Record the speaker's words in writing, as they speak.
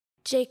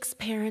Jake's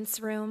parents'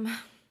 room.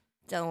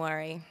 Don't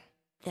worry,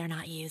 they're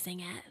not using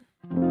it.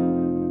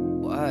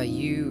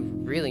 You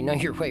really know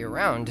your way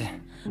around.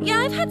 Yeah,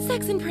 I've had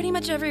sex in pretty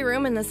much every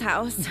room in this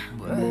house.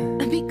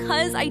 What?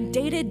 Because I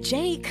dated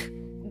Jake.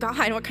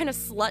 God, what kind of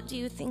slut do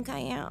you think I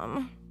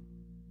am?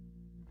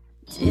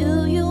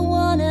 Do you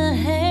wanna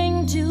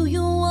hang? Do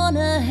you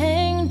wanna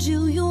hang?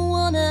 Do you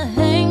wanna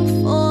hang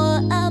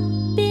for a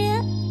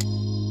bit?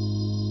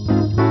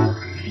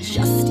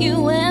 Just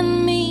you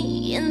and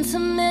me,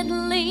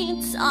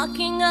 intimately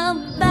talking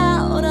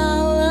about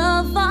all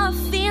of our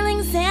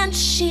feelings and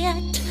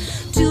shit.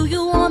 Do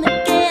you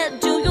wanna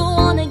get, do you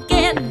wanna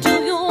get,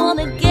 do you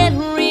wanna get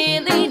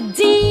really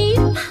deep?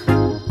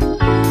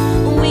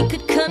 We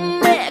could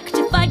connect,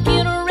 if I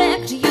get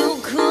wrecked, you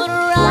could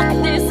rock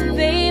this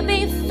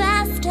baby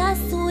fast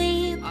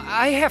asleep.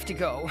 I have to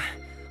go.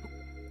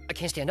 I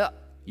can't stand up.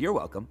 You're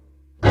welcome.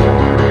 Do you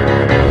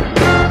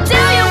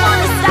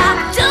wanna stop?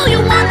 Do you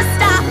wanna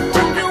stop?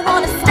 Do you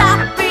wanna stop?